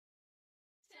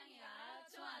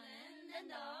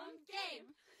Random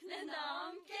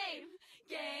game,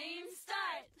 game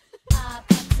start.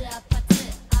 아파트 아파트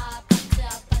아파트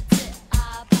아파트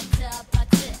아파트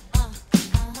아파트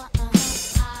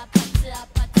아파트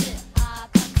아파트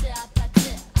아파트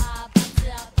아파트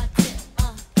아파트 아파트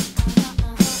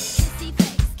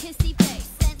kissy face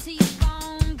sent to your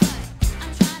phone but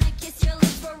I'm trying to kiss your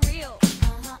lips for real.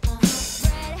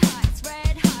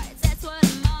 Red hearts, that's what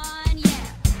I'm on, yeah.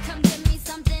 Come give me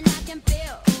something I can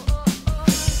feel.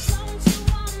 Don't you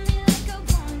want me like I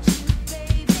want you,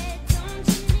 baby? Don't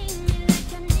you need me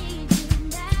like I need you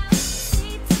now?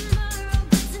 See tomorrow,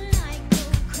 but tonight go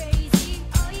crazy.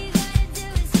 All you gotta do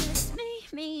is just meet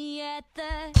me at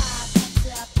the 아파트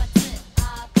아파트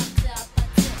아파트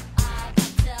아파트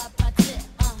아파트 아파트 아파트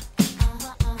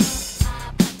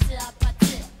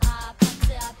아파트 아파트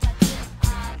아파트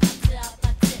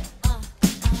아파트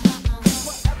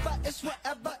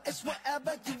Whatever, it's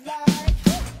whatever you like.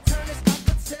 Turn this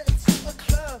opposite